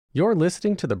You're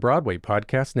listening to the Broadway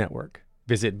Podcast Network.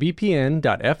 Visit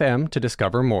bpn.fm to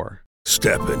discover more.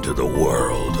 Step into the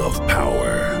world of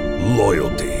power,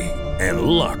 loyalty, and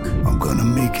luck. I'm gonna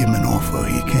make him an offer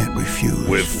he can't refuse.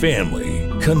 With family,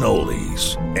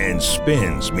 cannolis, and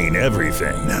spins mean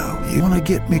everything. Now, you wanna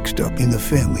get mixed up in the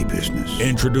family business.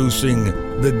 Introducing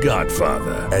The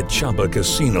Godfather at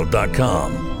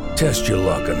ChumbaCasino.com. Test your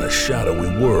luck in the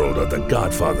shadowy world of The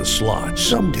Godfather slot.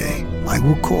 Someday, I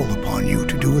will call upon you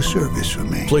to do a service for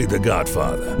me. Play The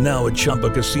Godfather, now at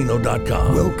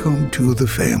ChumbaCasino.com. Welcome to the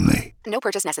family. No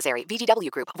purchase necessary. VGW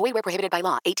Group. Void where prohibited by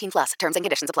law. 18 plus. Terms and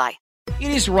conditions apply.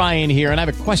 It is Ryan here, and I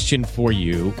have a question for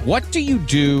you. What do you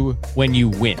do when you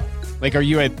win? Like, are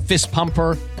you a fist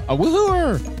pumper, a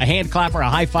woohooer, a hand clapper, a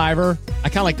high fiver? I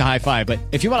kind of like the high five, but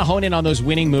if you want to hone in on those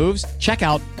winning moves, check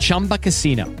out Chumba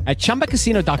Casino. At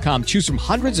ChumbaCasino.com, choose from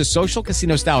hundreds of social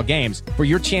casino-style games for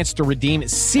your chance to redeem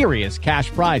serious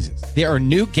cash prizes. There are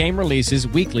new game releases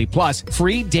weekly, plus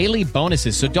free daily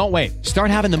bonuses. So don't wait. Start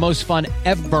having the most fun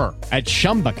ever at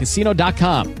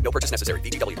ChumbaCasino.com. No purchase necessary.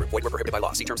 VGW Group. Void where prohibited by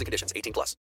law. See terms and conditions. 18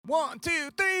 plus. 1, 2,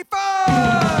 3, 4!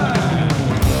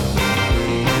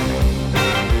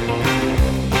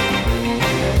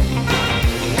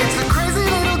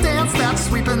 That's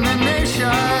sweeping the nation.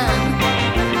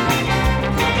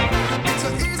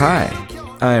 Hi,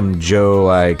 I'm Joe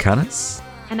Iconis.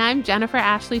 And I'm Jennifer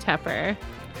Ashley Tepper.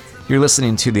 You're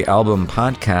listening to the Album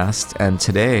Podcast, and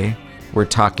today we're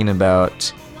talking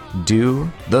about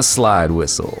Do the Slide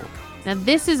Whistle. Now,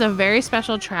 this is a very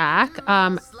special track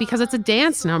because it's a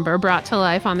dance number brought to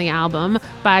life on the album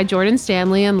by Jordan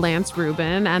Stanley and Lance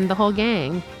Rubin and the whole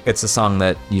gang. It's a song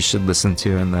that you should listen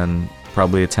to and then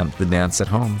probably attempt the dance at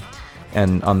home.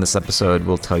 And on this episode,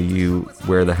 we'll tell you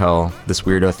where the hell this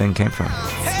weirdo thing came from.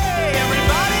 Hey,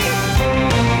 everybody!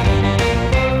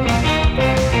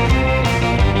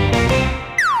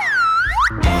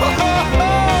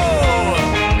 Oh,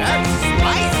 that's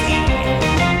spicy!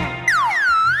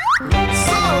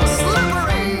 So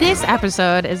slippery! This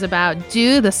episode is about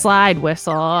Do the Slide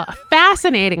Whistle, a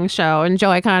fascinating show in Joe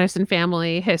Iconis and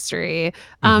family history.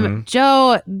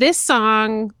 Joe, this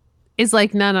song is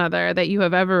like none other that you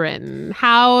have ever written.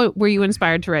 How were you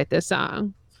inspired to write this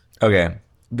song? Okay.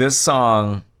 This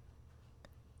song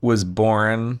was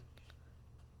born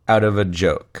out of a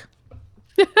joke.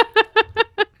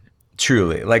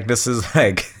 Truly. Like, this is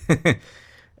like,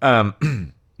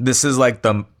 this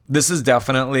is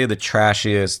definitely the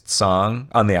trashiest song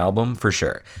on the album for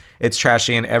sure. It's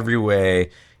trashy in every way.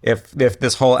 If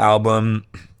this whole album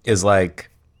is like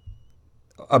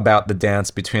about the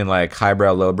dance between like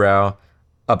highbrow, lowbrow,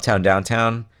 uptown,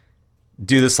 downtown,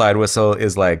 Do the Slide Whistle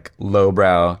is like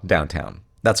lowbrow downtown.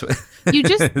 That's what you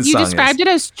described it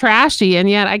as trashy, and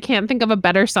yet I can't think of a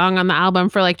better song on the album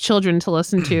for like children to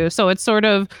listen to. So it sort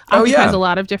of occupies a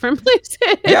lot of different places.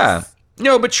 Yeah.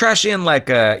 No, but trashy in like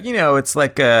it's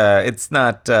like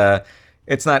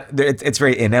it's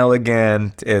very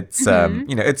inelegant. It's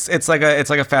it's like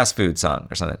a fast food song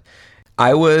or something.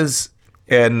 I was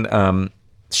in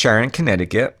Sharon,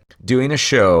 Connecticut, doing a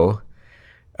show.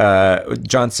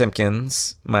 John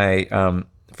Simpkins, my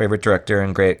favorite director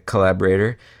and great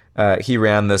collaborator, he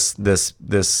ran this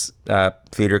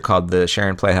theater called the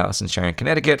Sharon Playhouse in Sharon,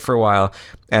 Connecticut for a while,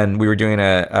 and we were doing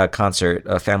a concert,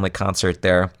 a family concert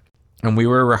there, and we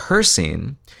were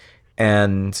rehearsing,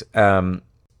 and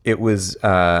it was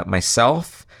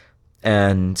myself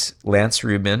and Lance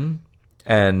Rubin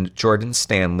and Jordan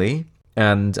Stanley.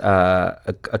 And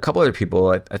a couple other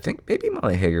people, I think maybe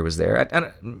Molly Hager was there.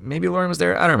 Maybe Lauren was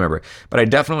there. I don't remember. But I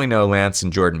definitely know Lance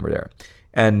and Jordan were there.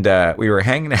 And we were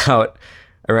hanging out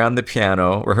around the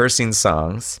piano, rehearsing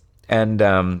songs. And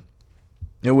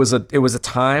it was a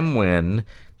time when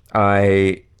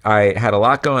I had a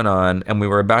lot going on, and we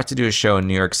were about to do a show in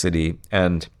New York City.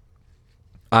 And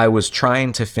I was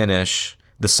trying to finish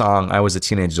the song I Was a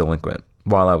Teenage Delinquent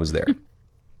while I was there.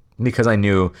 Because I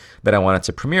knew that I wanted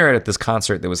to premiere it at this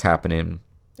concert that was happening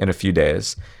in a few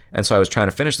days. And so I was trying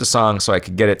to finish the song so I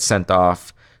could get it sent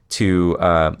off to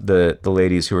the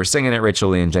ladies who were singing it, Rachel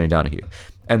Lee and Jenny Donahue.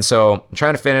 And so I'm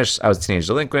trying to finish I Was a Teenage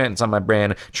Delinquent. It's on my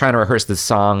brain, trying to rehearse this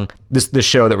song, this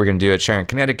show that we're going to do at Sharon,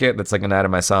 Connecticut. That's like a night of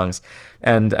my songs.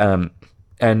 And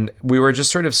we were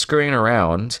just sort of screwing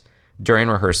around during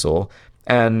rehearsal.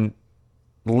 And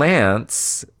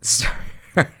Lance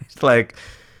started like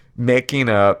making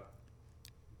up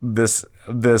this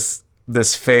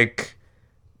fake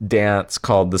dance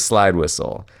called the slide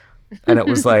whistle. And it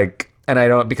was like,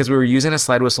 because we were using a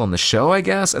slide whistle in the show, I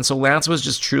guess. And so Lance was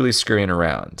just truly screwing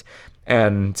around.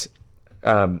 And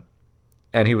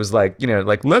he was like,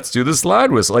 let's do the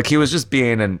slide whistle. Like, he was just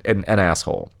being an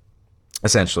asshole.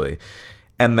 essentially.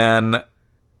 And then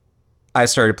I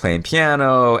started playing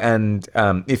piano, and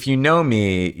if you know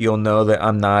me, you'll know that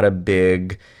I'm not a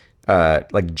big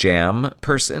like jam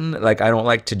person. Like, I don't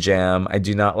like to jam. I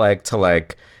do not like to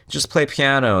like just play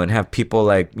piano and have people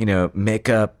like, you know, make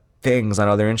up things on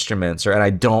other instruments, and I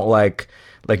don't like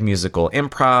musical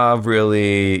improv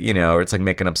really, you know, or it's like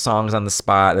making up songs on the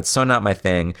spot. That's so not my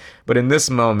thing. But in this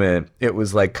moment, it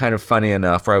was like kind of funny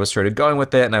enough where I was sort of going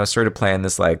with it, and I was sort of playing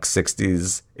this like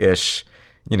 60s-ish,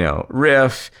 you know,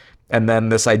 riff. And then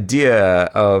this idea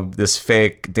of this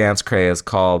fake dance craze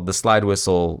called the slide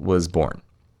whistle was born.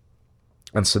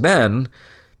 And so then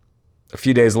a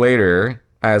few days later,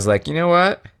 I was like, you know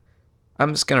what?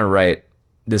 I'm just going to write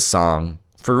this song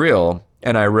for real.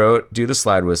 And I wrote Do the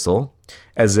Slide Whistle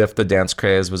as if the dance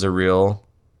craze was a real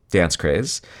dance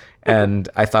craze. And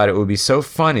I thought it would be so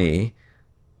funny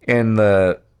in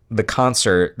the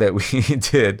concert that we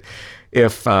did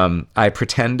if I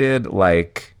pretended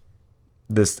like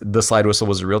the slide whistle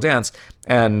was a real dance.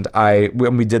 And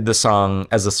when we did the song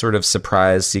as a sort of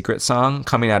surprise secret song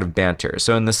coming out of banter.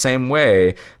 So in the same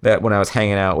way that when I was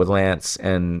hanging out with Lance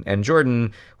and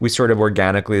Jordan, we sort of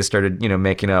organically started, you know,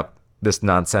 making up this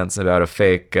nonsense about a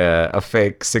fake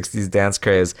 60s dance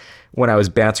craze. When I was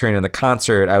bantering in the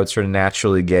concert, I would sort of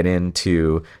naturally get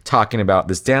into talking about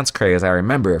this dance craze I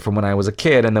remember from when I was a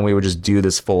kid, and then we would just do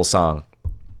this full song.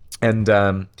 And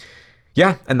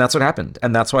yeah, and that's what happened.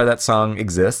 And that's why that song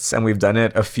exists. And we've done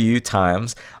it a few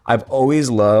times. I've always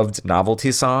loved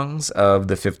novelty songs of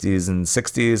the 50s and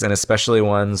 60s, and especially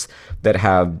ones that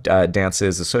have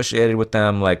dances associated with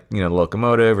them, like, you know, the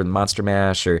Locomotive or the Monster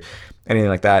Mash or anything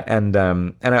like that. And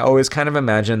I always kind of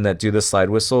imagined that Do the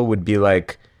Slide Whistle would be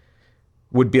like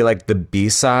the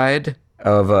B-side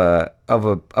of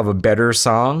a better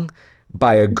song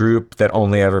by a group that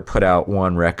only ever put out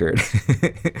one record.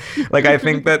 Like, I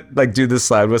think that like Do the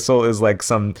Slide Whistle is like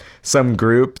some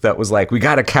group that was like, we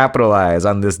got to capitalize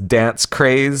on this dance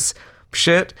craze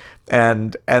shit,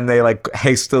 and they like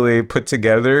hastily put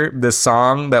together this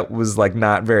song that was like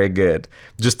not very good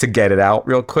just to get it out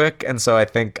real quick. And so I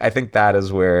think that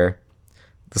is where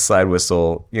the slide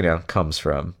whistle, you know, comes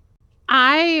from.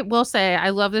 I will say I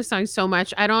love this song so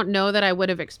much. I don't know that I would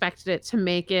have expected it to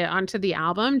make it onto the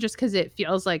album just because it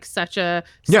feels like such a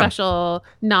special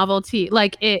novelty.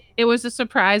 Like it was a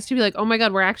surprise to be like, oh my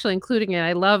God, we're actually including it.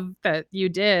 I love that you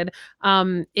did.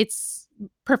 It's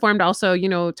performed also, you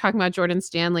know, talking about Jordan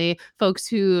Stanley. Folks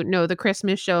who know the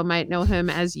Christmas show might know him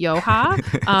as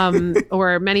Yoha,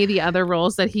 or many of the other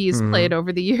roles that he's played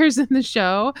over the years in the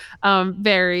show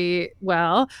very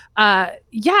well.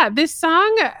 Yeah, this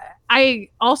song, I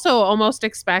also almost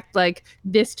expect like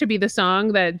this to be the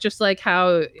song that, just like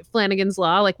how Flanagan's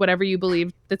Law, like whatever you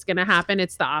believe that's going to happen,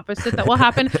 it's the opposite that will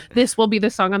happen. This will be the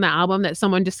song on the album that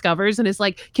someone discovers and is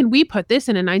like, can we put this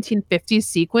in a 1950s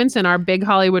sequence in our big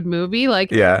Hollywood movie? Like,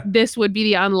 this would be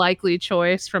the unlikely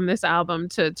choice from this album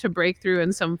to break through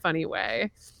in some funny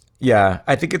way. Yeah,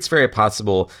 I think it's very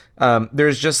possible.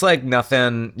 There's just like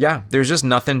nothing. Yeah, there's just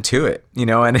nothing to it, you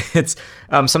know. And it's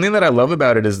something that I love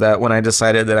about it is that when I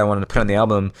decided that I wanted to put on the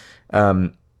album,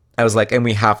 I was like, and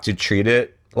we have to treat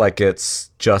it like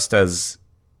it's just as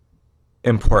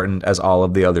important as all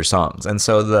of the other songs. And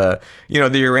so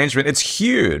the arrangement, it's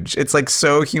huge. It's like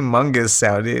so humongous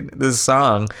sounding, this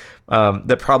song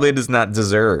that probably does not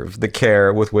deserve the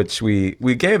care with which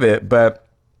we gave it, but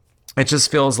it just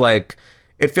feels like.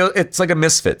 It's like a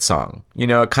misfit song, you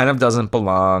know. It kind of doesn't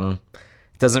belong.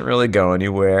 It doesn't really go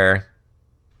anywhere.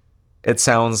 It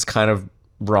sounds kind of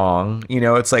wrong, you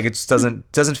know. It's like it just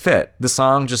doesn't fit. The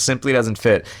song just simply doesn't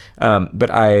fit. But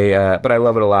I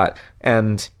love it a lot.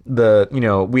 And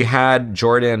we had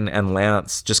Jordan and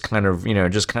Lance just kind of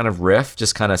riff,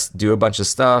 just kind of do a bunch of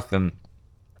stuff, and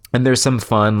there's some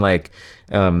fun like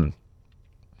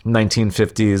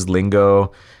 1950s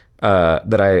lingo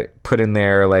that I put in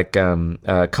there, like come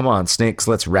on snakes,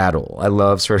 let's rattle. I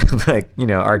love sort of like, you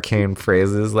know, arcane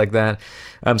phrases like that.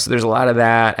 So there's a lot of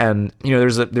that, and you know,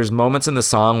 there's moments in the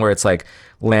song where it's like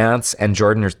Lance and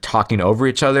Jordan are talking over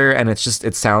each other, and it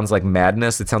sounds like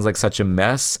madness. It sounds like such a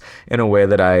mess in a way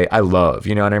that I love,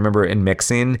 you know. And I remember in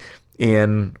mixing,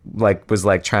 Ian was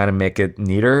trying to make it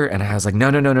neater, and I was like,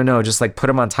 no, just like put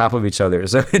them on top of each other.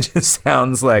 So it just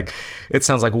sounds like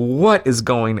what is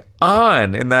going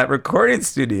on in that recording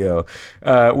studio,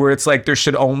 where it's like there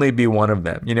should only be one of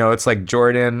them. You know, it's like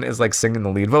Jordan is like singing the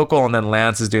lead vocal, and then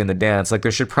Lance is doing the dance. Like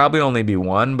there should probably only be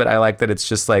one, but I like that it's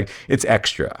just like it's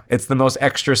extra. It's the most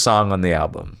extra song on the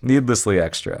album, needlessly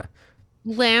extra.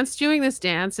 Lance doing this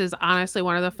dance is honestly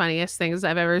one of the funniest things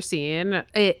I've ever seen.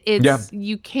 It's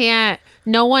you can't.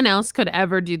 No one else could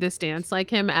ever do this dance like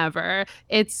him ever.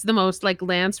 It's the most like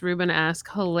Lance Rubin-esque,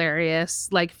 hilarious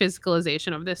like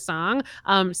physicalization of this song.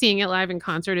 Seeing it live in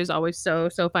concert is always so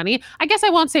funny. I guess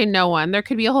I won't say no one. There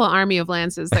could be a whole army of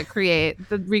Lances that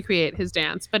recreate his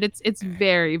dance, but it's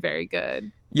very, very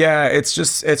good. Yeah, it's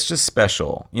just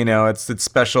special. You know, it's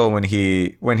special when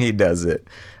he does it.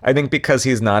 I think because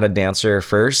he's not a dancer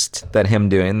first, that him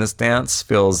doing this dance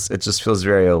feels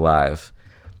very alive.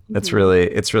 It's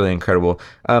really incredible.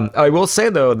 I will say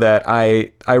though that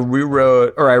I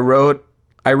wrote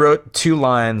 2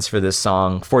 lines for this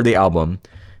song for the album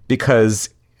because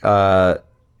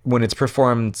when it's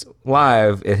performed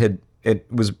live, it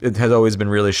has always been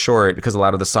really short because a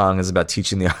lot of the song is about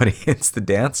teaching the audience to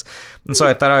dance. And so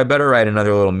I thought I better write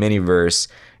another little mini verse.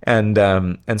 And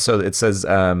so it says,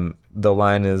 the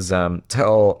line is,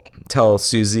 tell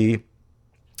Susie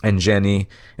and Jenny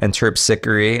and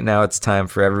Terpsichore, now it's time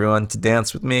for everyone to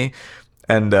dance with me.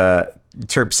 And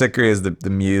Terpsichore is the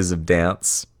muse of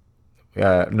dance.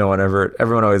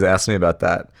 Everyone always asks me about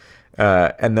that.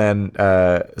 And then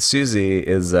Susie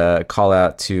is a call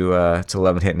out to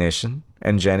Love and Hit Nation,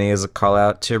 and Jenny is a call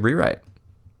out to Rewrite.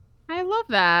 I love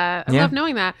that. I love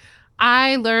knowing that.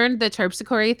 I learned the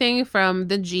Terpsichore thing from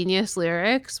the Genius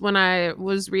lyrics when I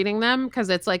was reading them because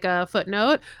it's like a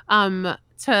footnote. To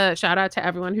shout out to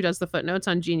everyone who does the footnotes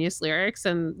on Genius lyrics,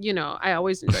 and you know I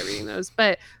always enjoy reading those.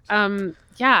 But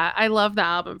yeah, I love the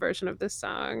album version of this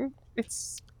song.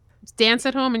 It's dance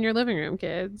at home in your living room,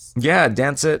 kids. Yeah,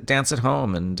 dance at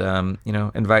home, and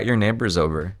invite your neighbors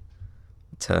over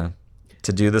to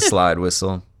do the slide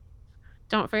whistle.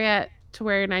 Don't forget to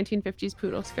wear your 1950s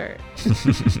poodle skirt.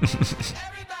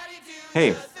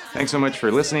 Hey, thanks so much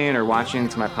for listening or watching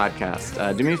to my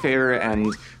podcast. Do me a favor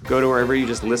and go to wherever you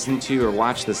just listen to or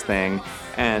watch this thing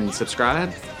and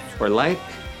subscribe or like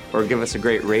or give us a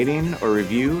great rating or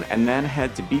review, and then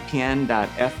head to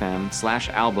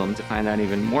bpn.fm/album to find out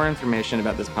even more information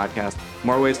about this podcast,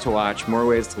 more ways to watch, more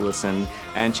ways to listen,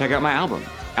 and check out my album.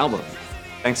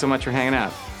 Thanks so much for hanging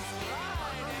out.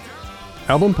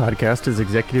 Album Podcast is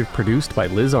executive produced by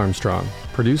Liz Armstrong,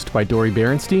 produced by Dori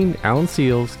Berenstein, Alan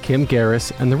Seals, Kim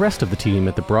Garris, and the rest of the team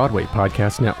at the Broadway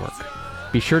Podcast Network.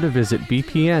 Be sure to visit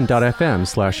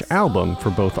bpn.fm/album for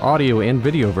both audio and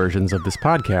video versions of this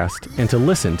podcast and to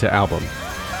listen to Album.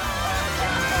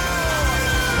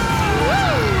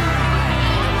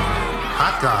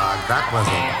 Hot dog, that was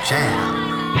a jam.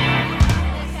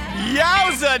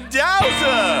 Yowza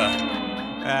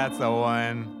dowza! That's the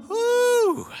one.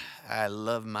 Woo! I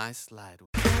love my slide.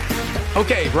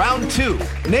 Okay, round 2.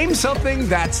 Name something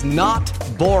that's not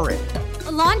boring.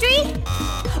 A laundry?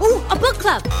 Ooh, a book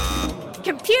club.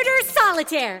 Computer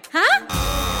solitaire, huh?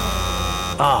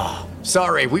 Ah,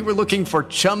 sorry, we were looking for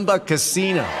Chumba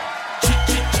Casino.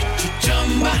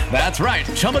 That's right,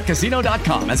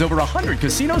 ChumbaCasino.com has over 100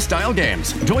 casino-style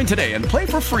games. Join today and play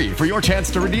for free for your chance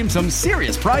to redeem some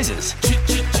serious prizes.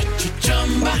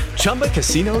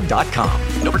 ChumbaCasino.com.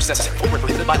 No purchase necessary. Void where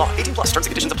prohibited by law. 18+. Terms and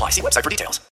conditions apply. See website for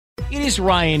details. It is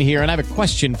Ryan here, and I have a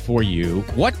question for you.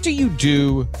 What do you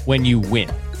do when you win?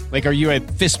 Like, are you a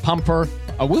fist pumper,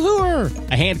 a woohooer,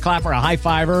 a hand clapper, a high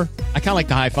fiver? I kind of like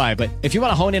the high five, but if you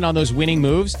want to hone in on those winning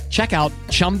moves, check out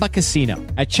Chumba Casino.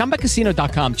 At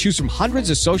ChumbaCasino.com, choose from hundreds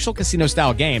of social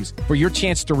casino-style games for your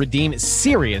chance to redeem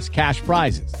serious cash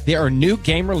prizes. There are new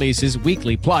game releases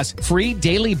weekly, plus free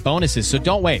daily bonuses, so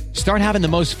don't wait. Start having the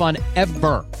most fun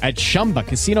ever at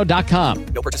ChumbaCasino.com.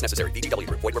 No purchase necessary. VGW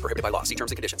Group. Void where prohibited by law. See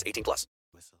terms and conditions. 18+.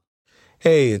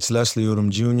 Hey, it's Leslie Odom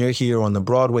Jr. here on the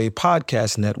Broadway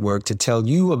Podcast Network to tell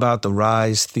you about the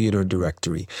Rise Theater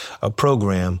Directory, a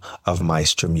program of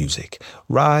Maestro Music.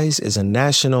 Rise is a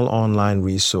national online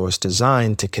resource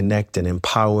designed to connect and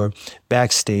empower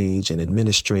backstage and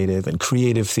administrative and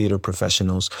creative theater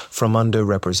professionals from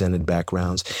underrepresented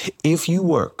backgrounds. If you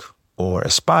work or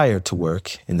aspire to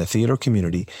work in the theater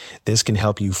community, this can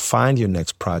help you find your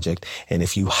next project. And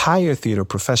if you hire theater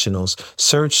professionals,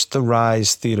 search the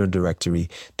Rise Theater Directory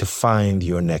to find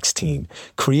your next team.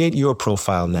 Create your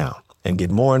profile now and get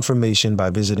more information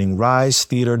by visiting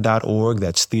risetheater.org.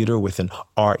 That's theater with an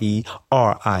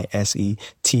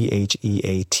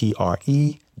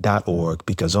risetheatre.org,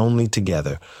 because only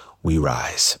together we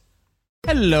rise.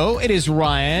 Hello, it is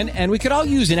Ryan, and we could all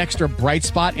use an extra bright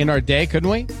spot in our day, couldn't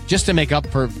we? Just to make up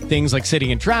for things like sitting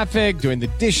in traffic, doing the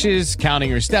dishes, counting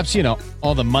your steps, you know,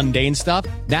 all the mundane stuff.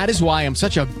 That is why I'm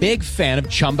such a big fan of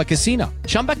Chumba Casino.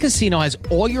 Chumba Casino has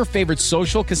all your favorite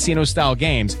social casino-style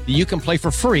games that you can play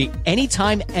for free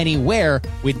anytime, anywhere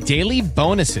with daily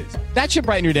bonuses. That should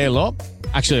brighten your day a little.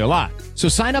 Actually, a lot. So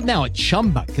sign up now at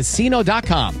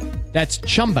ChumbaCasino.com. That's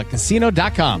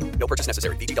ChumbaCasino.com. No purchase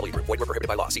necessary. VGW Group. Void where prohibited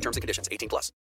by law. See terms and conditions. 18+.